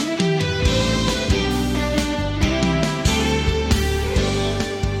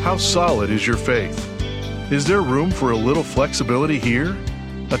how solid is your faith? Is there room for a little flexibility here?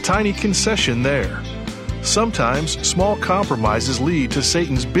 A tiny concession there? Sometimes small compromises lead to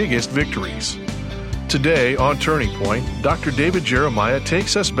Satan's biggest victories. Today on Turning Point, Dr. David Jeremiah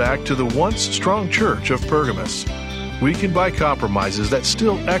takes us back to the once strong church of Pergamos. Weakened by compromises that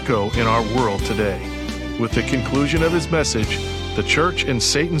still echo in our world today. With the conclusion of his message, The Church in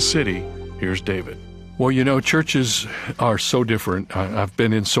Satan's City, here's David. Well, you know, churches are so different. I've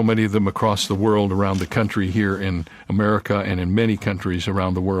been in so many of them across the world, around the country here in America and in many countries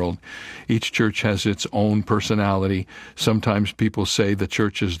around the world. Each church has its own personality. Sometimes people say the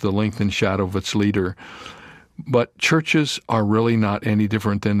church is the lengthened shadow of its leader. But churches are really not any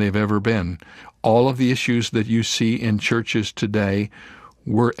different than they've ever been. All of the issues that you see in churches today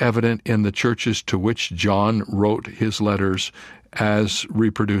were evident in the churches to which John wrote his letters as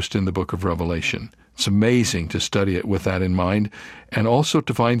reproduced in the book of Revelation. It's amazing to study it with that in mind, and also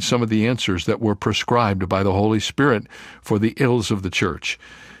to find some of the answers that were prescribed by the Holy Spirit for the ills of the church.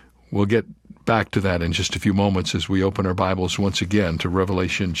 We'll get back to that in just a few moments as we open our Bibles once again to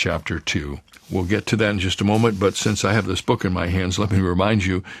Revelation chapter 2. We'll get to that in just a moment, but since I have this book in my hands, let me remind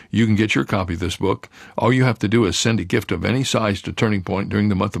you, you can get your copy of this book. All you have to do is send a gift of any size to Turning Point during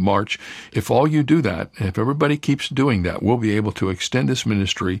the month of March. If all you do that, and if everybody keeps doing that, we'll be able to extend this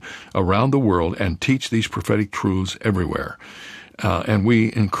ministry around the world and teach these prophetic truths everywhere. And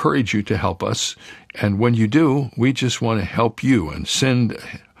we encourage you to help us. And when you do, we just want to help you and send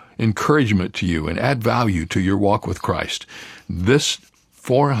encouragement to you and add value to your walk with Christ. This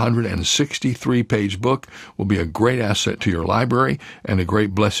 463-page book will be a great asset to your library and a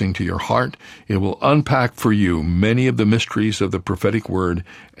great blessing to your heart. It will unpack for you many of the mysteries of the prophetic word,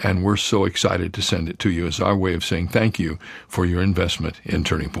 and we're so excited to send it to you as our way of saying thank you for your investment in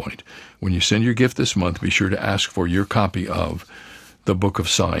Turning Point. When you send your gift this month, be sure to ask for your copy of the Book of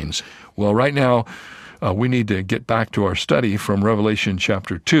Signs. Well, right now, we need to get back to our study from Revelation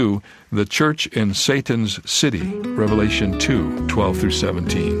chapter 2, the church in Satan's city, Revelation 2, 12 through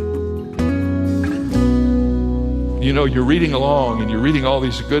 17. You know, you're reading along and you're reading all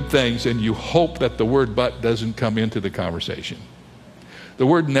these good things and you hope that the word but doesn't come into the conversation. The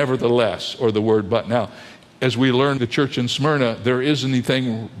word nevertheless or the word but. Now, as we learn the church in Smyrna, there isn't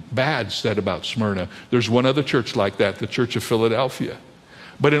anything bad said about Smyrna. There's one other church like that, the Church of Philadelphia.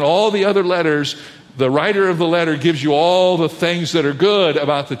 But in all the other letters, the writer of the letter gives you all the things that are good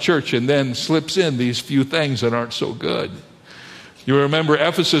about the church and then slips in these few things that aren't so good. You remember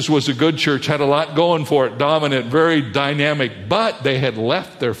Ephesus was a good church, had a lot going for it, dominant, very dynamic, but they had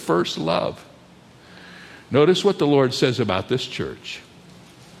left their first love. Notice what the Lord says about this church.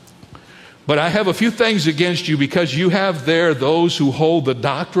 But I have a few things against you because you have there those who hold the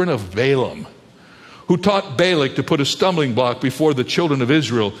doctrine of Balaam, who taught Balak to put a stumbling block before the children of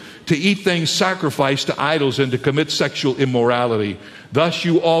Israel, to eat things sacrificed to idols and to commit sexual immorality. Thus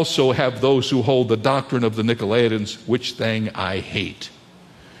you also have those who hold the doctrine of the Nicolaitans, which thing I hate.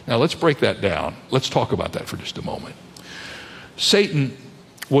 Now let's break that down. Let's talk about that for just a moment. Satan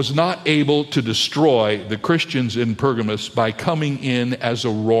was not able to destroy the Christians in Pergamos by coming in as a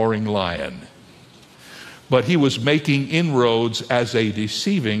roaring lion, but he was making inroads as a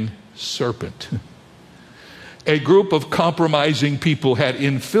deceiving serpent. A group of compromising people had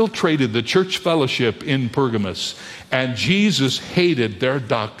infiltrated the church fellowship in Pergamos, and Jesus hated their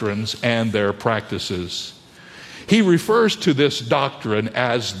doctrines and their practices. He refers to this doctrine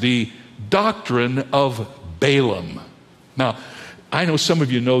as the doctrine of Balaam. Now, I know some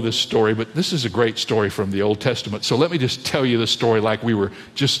of you know this story, but this is a great story from the Old Testament. So let me just tell you the story like we were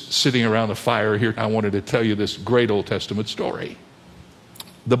just sitting around the fire here. I wanted to tell you this great Old Testament story.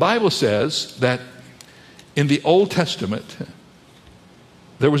 The Bible says that in the Old Testament,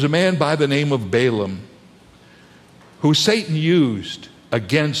 there was a man by the name of Balaam who Satan used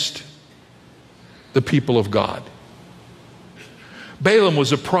against the people of God. Balaam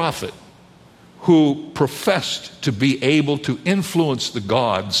was a prophet who professed to be able to influence the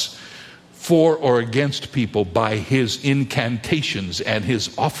gods for or against people by his incantations and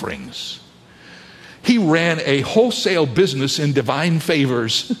his offerings. He ran a wholesale business in divine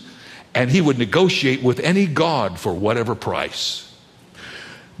favors, and he would negotiate with any god for whatever price.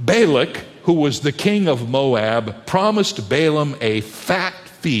 Balak, who was the king of Moab, promised Balaam a fat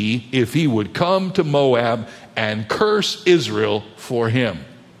fee if he would come to Moab and curse Israel for him.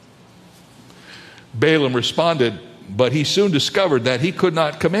 Balaam responded, but he soon discovered that he could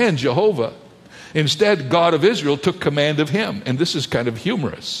not command Jehovah. Instead, God of Israel took command of him. And this is kind of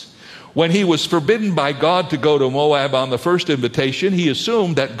humorous. When he was forbidden by God to go to Moab on the first invitation, he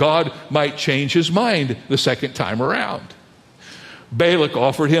assumed that God might change his mind the second time around. Balak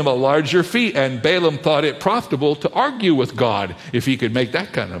offered him a larger fee, and Balaam thought it profitable to argue with God if he could make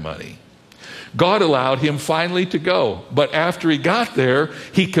that kind of money. God allowed him finally to go, but after he got there,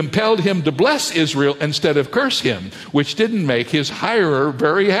 he compelled him to bless Israel instead of curse him, which didn't make his hirer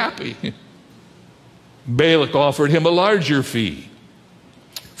very happy. Balak offered him a larger fee.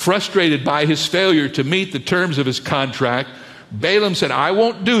 Frustrated by his failure to meet the terms of his contract, Balaam said, I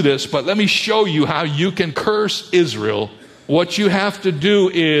won't do this, but let me show you how you can curse Israel. What you have to do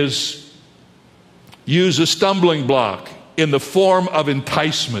is use a stumbling block in the form of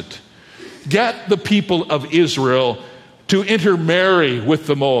enticement. Get the people of Israel to intermarry with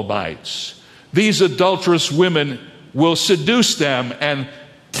the Moabites. These adulterous women will seduce them and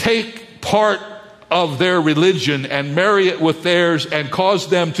take part of their religion and marry it with theirs and cause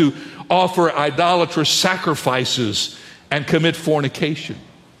them to offer idolatrous sacrifices and commit fornication.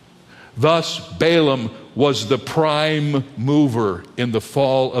 Thus, Balaam was the prime mover in the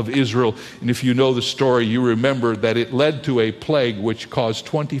fall of Israel. And if you know the story, you remember that it led to a plague which caused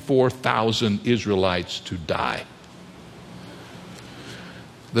 24,000 Israelites to die.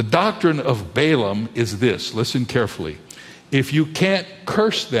 The doctrine of Balaam is this. Listen carefully. If you can't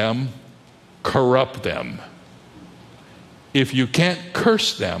curse them, corrupt them. If you can't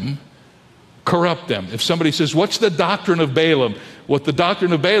curse them, corrupt them. If somebody says, what's the doctrine of Balaam? What the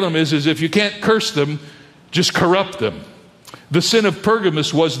doctrine of Balaam is if you can't curse them, just corrupt them. The sin of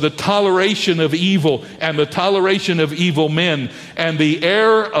Pergamos was the toleration of evil and the toleration of evil men. And the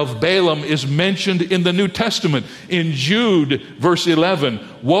error of Balaam is mentioned in the New Testament. In Jude, verse 11,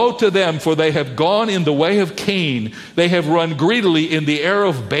 woe to them, for they have gone in the way of Cain. They have run greedily in the error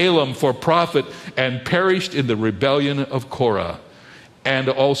of Balaam for profit and perished in the rebellion of Korah. And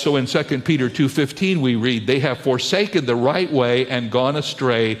also in 2 Peter 2:15 we read, they have forsaken the right way and gone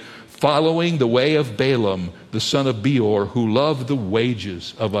astray, following the way of Balaam, the son of Beor, who loved the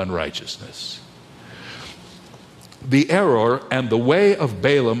wages of unrighteousness. The error and the way of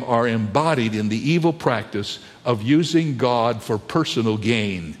Balaam are embodied in the evil practice of using God for personal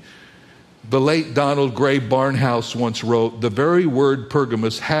gain. The late Donald Gray Barnhouse once wrote, the very word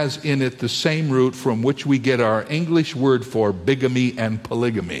Pergamos has in it the same root from which we get our English word for bigamy and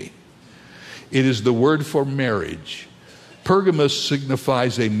polygamy. It is the word for marriage. Pergamos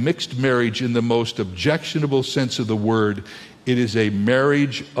signifies a mixed marriage in the most objectionable sense of the word. It is a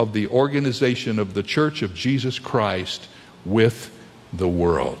marriage of the organization of the Church of Jesus Christ with the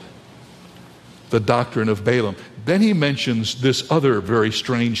world. The doctrine of Balaam. Then he mentions this other very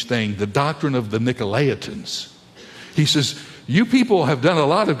strange thing, the doctrine of the Nicolaitans. He says, you people have done a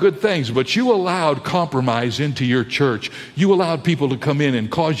lot of good things, but you allowed compromise into your church. You allowed people to come in and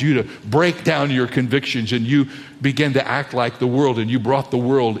cause you to break down your convictions, and you began to act like the world, and you brought the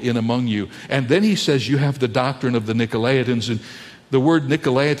world in among you. And then he says you have the doctrine of the Nicolaitans, and the word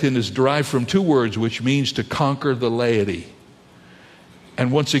Nicolaitan is derived from two words, which means to conquer the laity.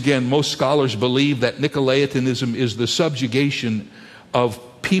 And once again, most scholars believe that Nicolaitanism is the subjugation of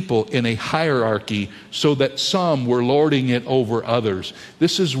people in a hierarchy so that some were lording it over others.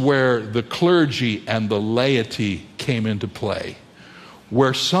 This is where the clergy and the laity came into play,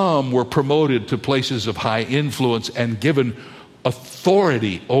 where some were promoted to places of high influence and given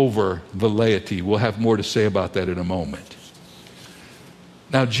authority over the laity. We'll have more to say about that in a moment.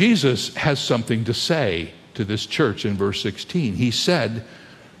 Now, Jesus has something to say to this church in verse 16. He said,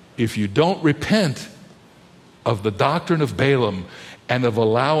 if you don't repent of the doctrine of Balaam and of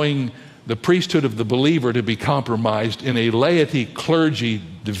allowing the priesthood of the believer to be compromised in a laity-clergy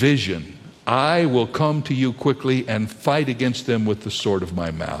division, I will come to you quickly and fight against them with the sword of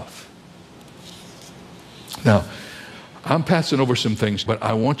my mouth. Now, I'm passing over some things, but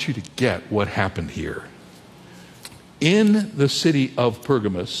I want you to get what happened here. In the city of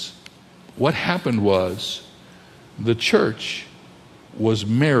Pergamos, what happened was the church was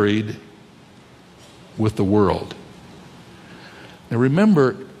married with the world. Now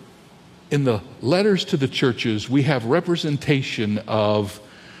remember, in the letters to the churches, we have representation of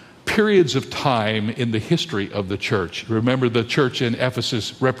periods of time in the history of the church. Remember, the church in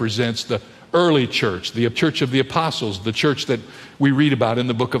Ephesus represents the early church, the church of the apostles, the church that we read about in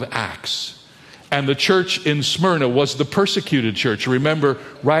the book of Acts. And the church in Smyrna was the persecuted church. Remember,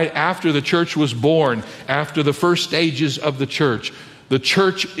 right after the church was born, after the first stages of the church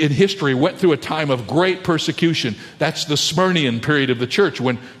in history went through a time of great persecution. That's the Smyrnian period of the church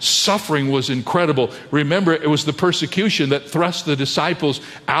when suffering was incredible. Remember, it was the persecution that thrust the disciples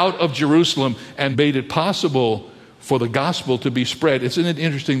out of Jerusalem and made it possible for the gospel to be spread. Isn't it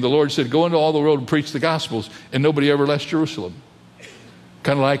interesting? The Lord said, go into all the world and preach the gospels, and nobody ever left Jerusalem.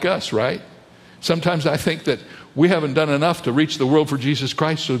 Kind of like us, right? Sometimes I think that we haven't done enough to reach the world for Jesus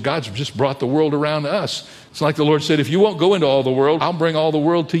Christ, so God's just brought the world around to us. It's like the Lord said, if you won't go into all the world, I'll bring all the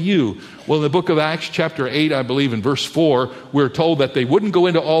world to you. Well, in the book of Acts, chapter 8, I believe in verse 4, we're told that they wouldn't go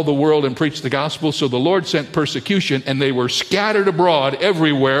into all the world and preach the gospel, so the Lord sent persecution, and they were scattered abroad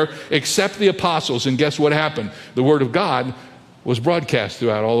everywhere except the apostles. And guess what happened? The word of God was broadcast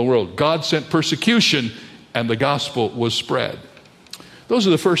throughout all the world. God sent persecution, and the gospel was spread. Those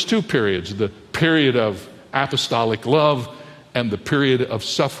are the first two periods, the period of apostolic love and the period of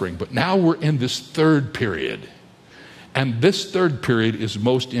suffering. But now we're in this third period. And this third period is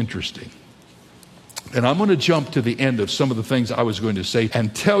most interesting. And I'm going to jump to the end of some of the things I was going to say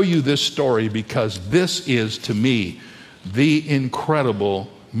and tell you this story, because this is, to me, the incredible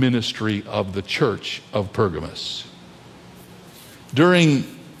ministry of the church of Pergamos. During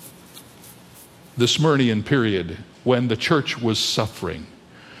the Smyrnian period, when the church was suffering,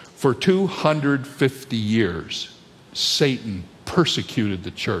 for 250 years, Satan persecuted the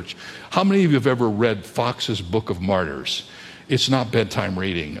church. How many of you have ever read Fox's Book of Martyrs? It's not bedtime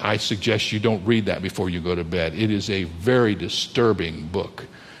reading. I suggest you don't read that before you go to bed. It is a very disturbing book,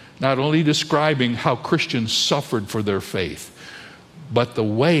 not only describing how Christians suffered for their faith, but the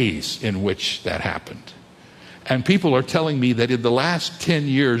ways in which that happened. And people are telling me that in the last 10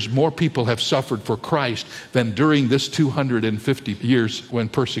 years, more people have suffered for Christ than during this 250 years when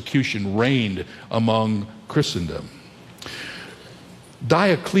persecution reigned among Christendom.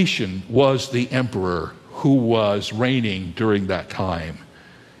 Diocletian was the emperor who was reigning during that time.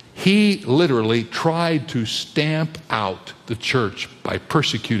 He literally tried to stamp out the church by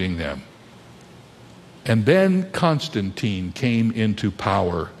persecuting them. And then Constantine came into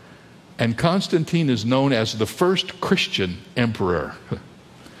power. And Constantine is known as the first Christian emperor.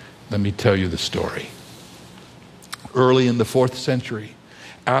 Let me tell you the story. Early in the 4th century,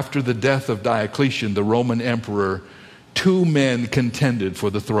 after the death of Diocletian, the Roman emperor, two men contended for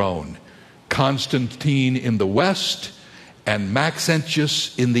the throne. Constantine in the west and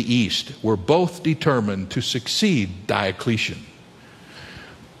Maxentius in the east were both determined to succeed Diocletian.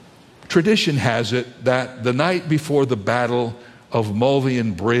 Tradition has it that the night before the battle of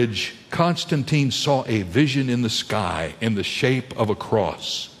Mulvian Bridge, Constantine saw a vision in the sky in the shape of a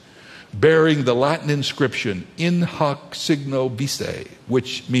cross, bearing the Latin inscription, In hoc signo vitae,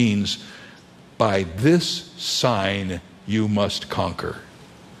 which means, by this sign you must conquer.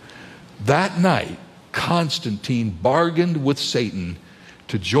 That night, Constantine bargained with Satan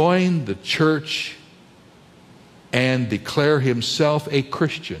to join the church and declare himself a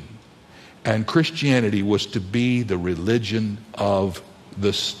Christian. And Christianity was to be the religion of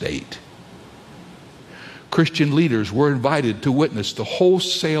the state. Christian leaders were invited to witness the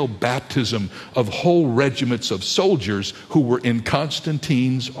wholesale baptism of whole regiments of soldiers who were in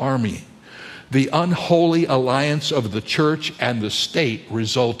Constantine's army. The unholy alliance of the church and the state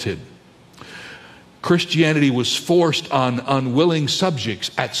resulted. Christianity was forced on unwilling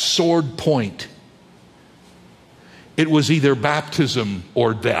subjects at sword point. It was either baptism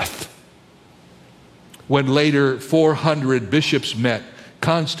or death. When later 400 bishops met,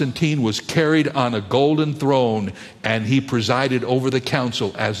 Constantine was carried on a golden throne, and he presided over the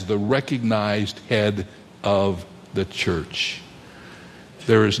council as the recognized head of the church.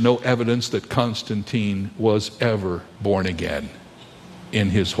 There is no evidence that Constantine was ever born again in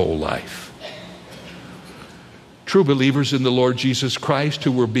his whole life. True believers in the Lord Jesus Christ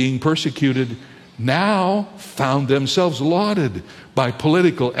who were being persecuted now found themselves lauded by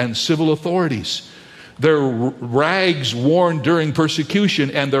political and civil authorities. Their rags worn during persecution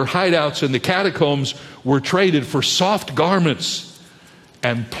and their hideouts in the catacombs were traded for soft garments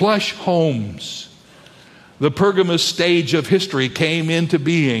and plush homes. The Pergamos stage of history came into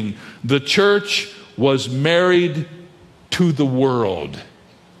being. The church was married to the world.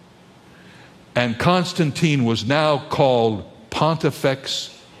 And Constantine was now called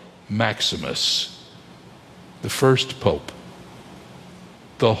Pontifex Maximus, the first pope,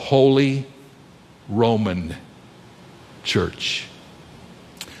 the Holy Roman Church.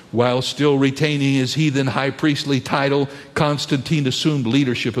 While still retaining his heathen high priestly title, Constantine assumed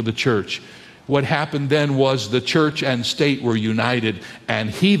leadership of the church. What happened then was the church and state were united, and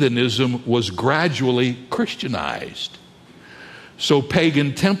heathenism was gradually Christianized. So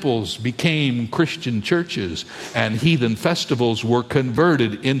pagan temples became Christian churches, and heathen festivals were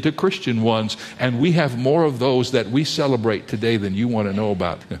converted into Christian ones, and we have more of those that we celebrate today than you want to know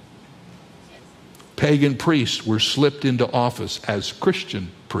about. Pagan priests were slipped into office as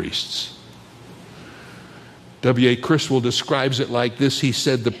Christian priests. W.A. Criswell describes it like this. He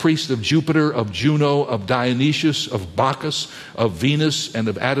said, the priests of Jupiter, of Juno, of Dionysius, of Bacchus, of Venus, and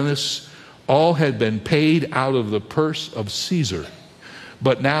of Adonis All had been paid out of the purse of Caesar.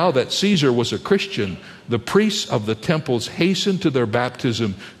 But now that Caesar was a Christian, the priests of the temples hastened to their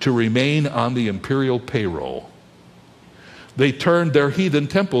baptism to remain on the imperial payroll. They turned their heathen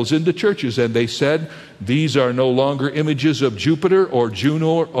temples into churches, and they said, "These are no longer images of Jupiter or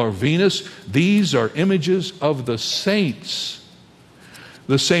Juno or Venus. These are images of the saints."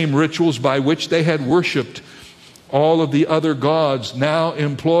 The same rituals by which they had worshipped all of the other gods now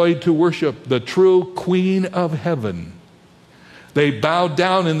employed to worship the true Queen of Heaven. They bowed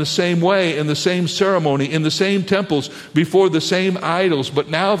down in the same way, in the same ceremony, in the same temples, before the same idols, but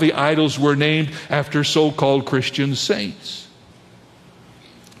now the idols were named after so-called Christian saints.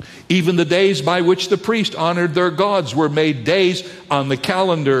 Even the days by which the priest honored their gods were made days on the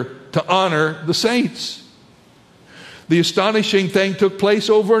calendar to honor the saints. The astonishing thing took place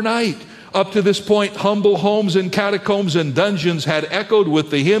overnight. Up to this point, humble homes and catacombs and dungeons had echoed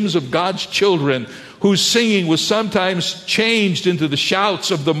with the hymns of God's children, whose singing was sometimes changed into the shouts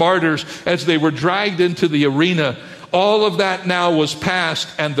of the martyrs as they were dragged into the arena. All of that now was past,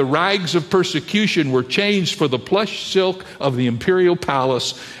 and the rags of persecution were changed for the plush silk of the imperial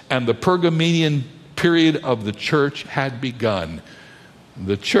palace, and the Pergamenian period of the church had begun.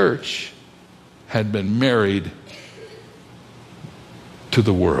 The church had been married to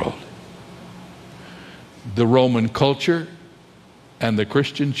the world. The Roman culture and the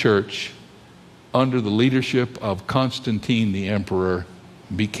Christian church, under the leadership of Constantine the emperor,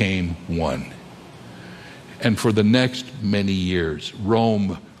 became one. And for the next many years,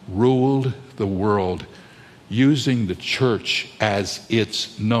 Rome ruled the world using the church as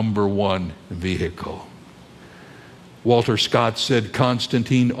its number one vehicle. Walter Scott said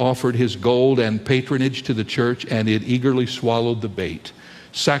Constantine offered his gold and patronage to the church, and it eagerly swallowed the bait,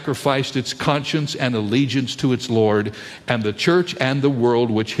 sacrificed its conscience and allegiance to its Lord, and the church and the world,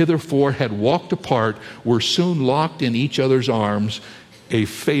 which hitherto had walked apart, were soon locked in each other's arms, a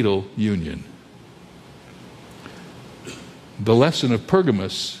fatal union. The lesson of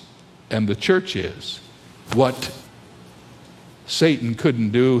Pergamos and the church is what Satan couldn't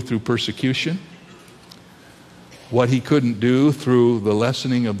do through persecution, what he couldn't do through the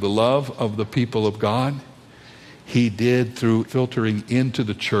lessening of the love of the people of God, he did through filtering into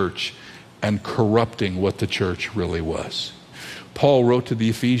the church and corrupting what the church really was. Paul wrote to the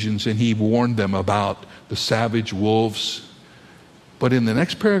Ephesians and he warned them about the savage wolves. But in the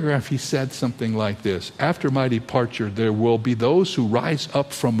next paragraph he said something like this: "After my departure there will be those who rise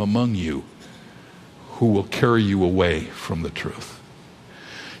up from among you who will carry you away from the truth."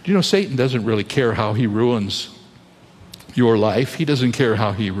 Do you know Satan doesn't really care how he ruins your life? He doesn't care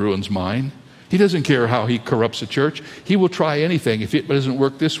how he ruins mine. He doesn't care how he corrupts a church. He will try anything. If it doesn't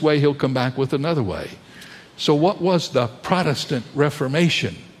work this way, he'll come back with another way. So what was the Protestant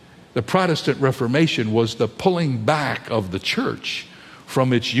Reformation? The Protestant Reformation was the pulling back of the church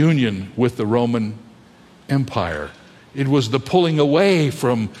from its union with the Roman Empire. It was the pulling away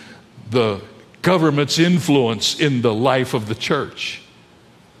from the government's influence in the life of the church.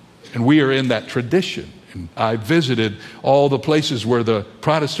 And we are in that tradition. And I visited all the places where the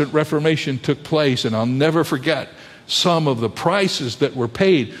Protestant Reformation took place, and I'll never forget some of the prices that were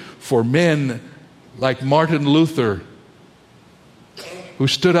paid for men like Martin Luther, who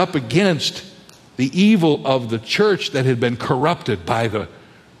stood up against the evil of the church that had been corrupted by the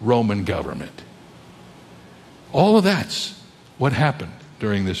Roman government. All of that's what happened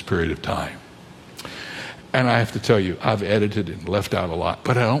during this period of time. And I have to tell you, I've edited and left out a lot,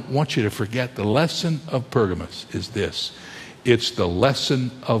 but I don't want you to forget the lesson of Pergamos is this. It's the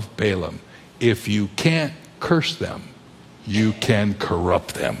lesson of Balaam. If you can't curse them, you can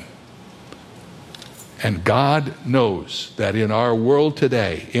corrupt them. And God knows that in our world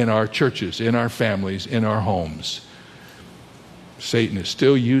today, in our churches, in our families, in our homes, Satan is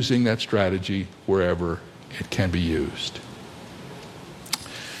still using that strategy wherever it can be used.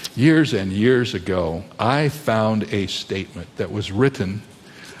 Years and years ago, I found a statement that was written.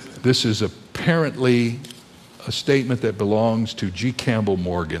 This is apparently a statement that belongs to G. Campbell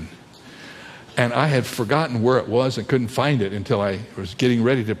Morgan. And I had forgotten where it was and couldn't find it until I was getting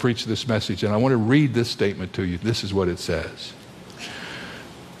ready to preach this message. And I want to read this statement to you. This is what it says.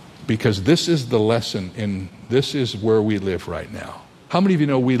 Because this is the lesson, and this is where we live right now. How many of you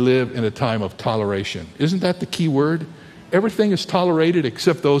know we live in a time of toleration? Isn't that the key word? Everything is tolerated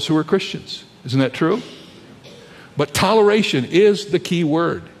except those who are Christians. Isn't that true? But toleration is the key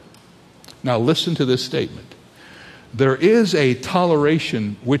word. Now listen to this statement. There is a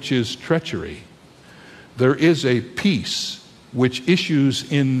toleration which is treachery. There is a peace which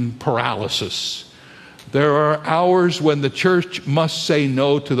issues in paralysis. There are hours when the church must say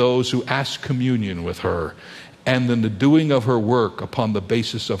no to those who ask communion with her, and in the doing of her work upon the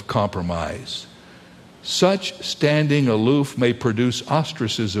basis of compromise. Such standing aloof may produce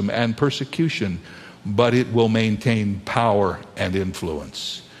ostracism and persecution, but it will maintain power and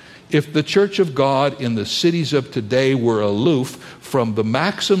influence. If the church of God in the cities of today were aloof from the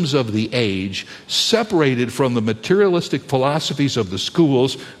maxims of the age, separated from the materialistic philosophies of the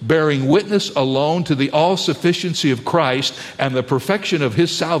schools, bearing witness alone to the all-sufficiency of Christ and the perfection of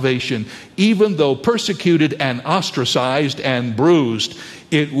his salvation, even though persecuted and ostracized and bruised,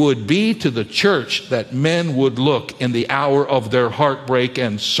 it would be to the church that men would look in the hour of their heartbreak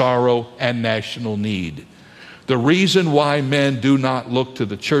and sorrow and national need. The reason why men do not look to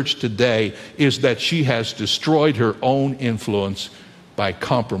the church today is that she has destroyed her own influence by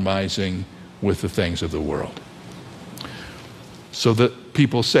compromising with the things of the world. So that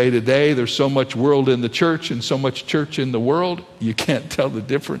people say today there's so much world in the church and so much church in the world, you can't tell the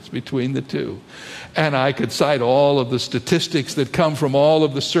difference between the two. And I could cite all of the statistics that come from all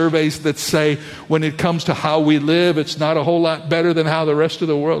of the surveys that say when it comes to how we live, it's not a whole lot better than how the rest of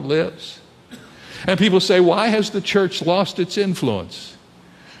the world lives. And people say, why has the church lost its influence?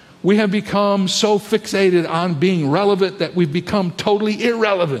 We have become so fixated on being relevant that we've become totally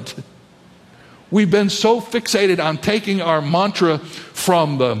irrelevant. We've been so fixated on taking our mantra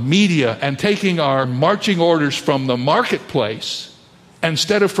from the media and taking our marching orders from the marketplace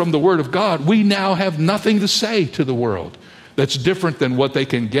instead of from the Word of God. We now have nothing to say to the world that's different than what they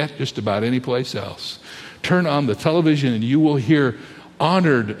can get just about any place else. Turn on the television and you will hear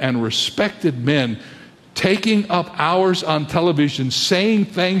honored and respected men taking up hours on television saying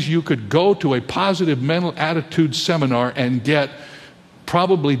things you could go to a positive mental attitude seminar and get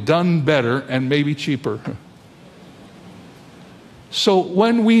probably done better and maybe cheaper. So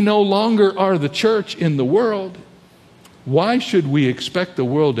when we no longer are the church in the world, why should we expect the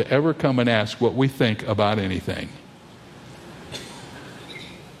world to ever come and ask what we think about anything?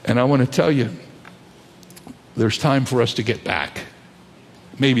 And I want to tell you, there's time for us to get back.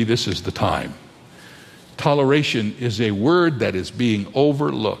 Maybe this is the time. Toleration is a word that is being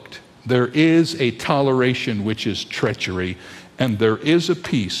overlooked. There is a toleration which is treachery, and there is a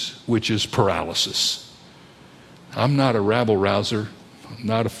peace which is paralysis. I'm not a rabble-rouser. I'm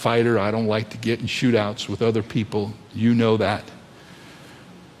not a fighter. I don't like to get in shootouts with other people. You know that.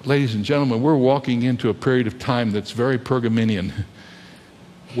 Ladies and gentlemen, we're walking into a period of time that's very Pergaminian,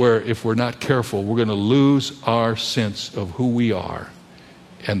 where if we're not careful, we're going to lose our sense of who we are.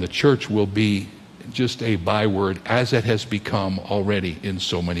 And the church will be just a byword, as it has become already in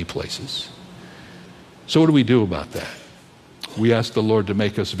so many places. So what do we do about that? We ask the Lord to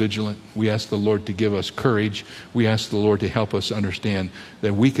make us vigilant. We ask the Lord to give us courage. We ask the Lord to help us understand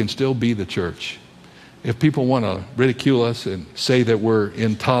that we can still be the church. If people want to ridicule us and say that we're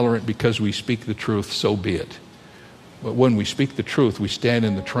intolerant because we speak the truth, so be it. But when we speak the truth, we stand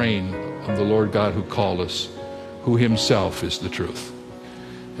in the train of the Lord God who called us, who himself is the truth.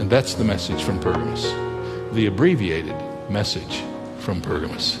 And that's the message from Pergamos, the abbreviated message from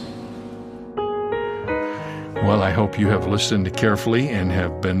Pergamos. Well, I hope you have listened carefully and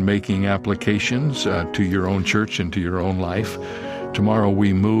have been making applications to your own church and to your own life. Tomorrow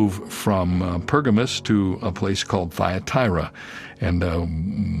we move from Pergamos to a place called Thyatira,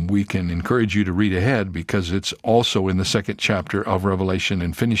 and we can encourage you to read ahead because it's also in the second chapter of Revelation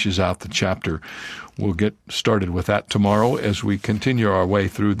and finishes out the chapter. We'll get started with that tomorrow as we continue our way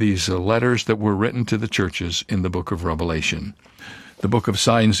through these letters that were written to the churches in the book of Revelation. The Book of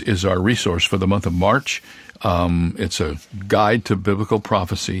Signs is our resource for the month of March. It's a guide to biblical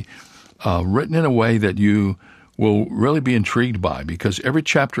prophecy written in a way that you will really be intrigued by, because every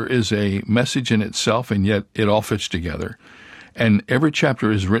chapter is a message in itself, and yet it all fits together. And every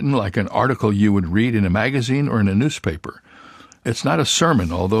chapter is written like an article you would read in a magazine or in a newspaper. It's not a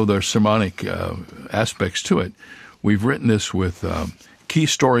sermon, although there's sermonic aspects to it. We've written this with key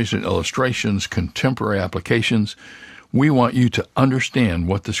stories and illustrations, contemporary applications. We want you to understand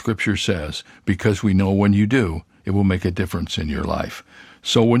what the Scripture says, because we know when you do, it will make a difference in your life.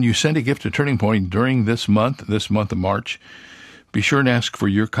 So when you send a gift to Turning Point during this month of March, be sure and ask for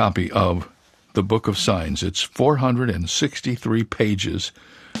your copy of the Book of Signs. It's 463 pages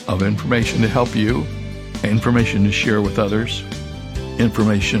of information to help you, information to share with others,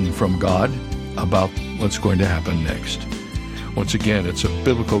 information from God about what's going to happen next. Once again, it's a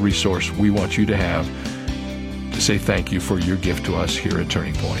biblical resource we want you to have to say thank you for your gift to us here at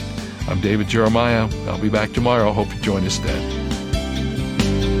Turning Point. I'm David Jeremiah. I'll be back tomorrow. Hope you join us then.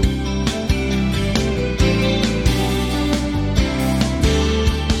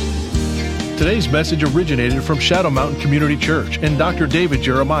 Today's message originated from Shadow Mountain Community Church and Dr. David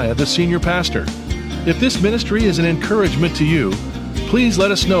Jeremiah, the senior pastor. If this ministry is an encouragement to you, please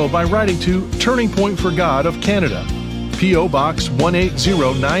let us know by writing to Turning Point for God of Canada, P.O. Box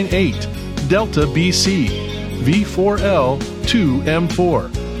 18098, Delta, BC, V4L2M4.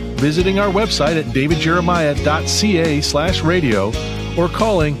 Visiting our website at davidjeremiah.ca/radio or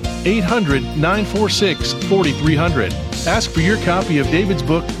calling 800-946-4300. Ask for your copy of David's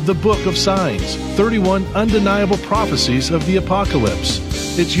book, The Book of Signs, 31 Undeniable Prophecies of the Apocalypse.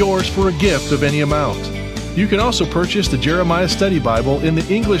 It's yours for a gift of any amount. You can also purchase the Jeremiah Study Bible in the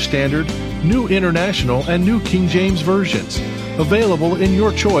English Standard, New International, and New King James versions, available in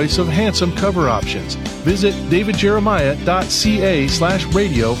your choice of handsome cover options. Visit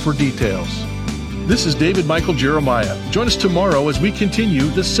davidjeremiah.ca/radio for details. This is David Michael Jeremiah. Join us tomorrow as we continue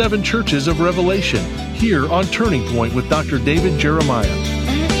the 7 churches of Revelation here on Turning Point with Dr. David Jeremiah.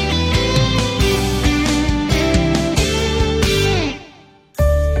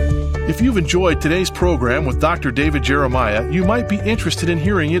 If you've enjoyed today's program with Dr. David Jeremiah, you might be interested in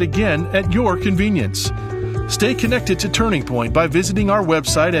hearing it again at your convenience. Stay connected to Turning Point by visiting our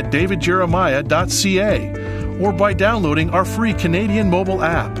website at davidjeremiah.ca or by downloading our free Canadian mobile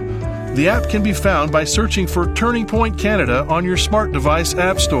app. The app can be found by searching for Turning Point Canada on your smart device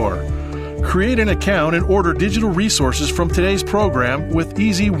app store. Create an account and order digital resources from today's program with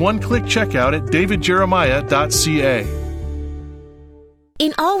easy one-click checkout at davidjeremiah.ca.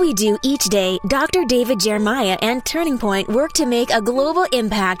 In all we do each day, Dr. David Jeremiah and Turning Point work to make a global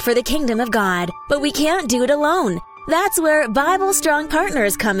impact for the kingdom of God. But we can't do it alone. That's where Bible Strong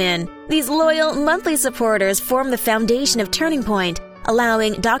Partners come in. These loyal monthly supporters form the foundation of Turning Point,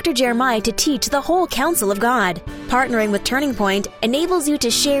 allowing Dr. Jeremiah to teach the whole counsel of God. Partnering with Turning Point enables you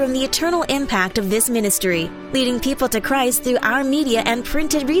to share in the eternal impact of this ministry, leading people to Christ through our media and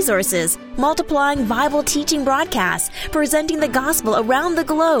printed resources, multiplying Bible teaching broadcasts, presenting the gospel around the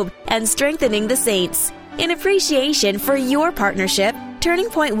globe, and strengthening the saints. In appreciation for your partnership, Turning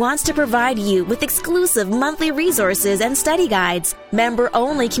Point wants to provide you with exclusive monthly resources and study guides,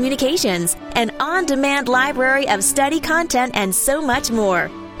 member-only communications, an on-demand library of study content, and so much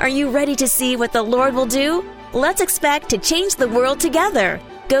more. Are you ready to see what the Lord will do? Let's expect to change the world together.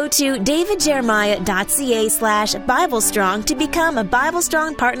 Go to davidjeremiah.ca/BibleStrong to become a Bible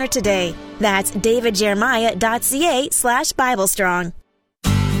Strong partner today. That's davidjeremiah.ca/BibleStrong.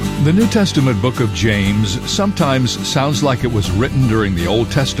 The New Testament book of James sometimes sounds like it was written during the Old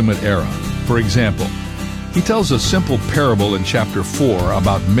Testament era. For example, he tells a simple parable in chapter 4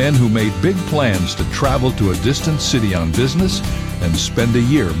 about men who made big plans to travel to a distant city on business and spend a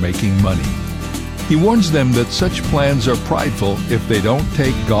year making money. He warns them that such plans are prideful if they don't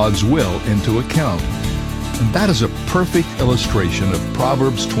take God's will into account. And that is a perfect illustration of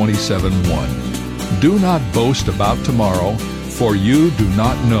Proverbs 27:1. Do not boast about tomorrow, for you do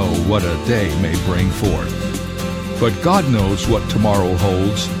not know what a day may bring forth. But God knows what tomorrow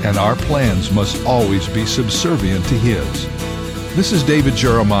holds, and our plans must always be subservient to His. This is David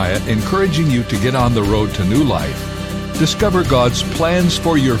Jeremiah encouraging you to get on the road to new life. Discover God's plans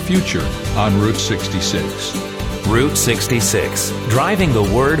for your future on Route 66. Route 66, driving the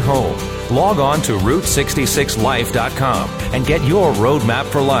word home. Log on to Route66Life.com and get your roadmap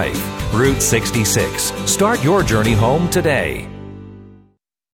for life. Route 66. Start your journey home today.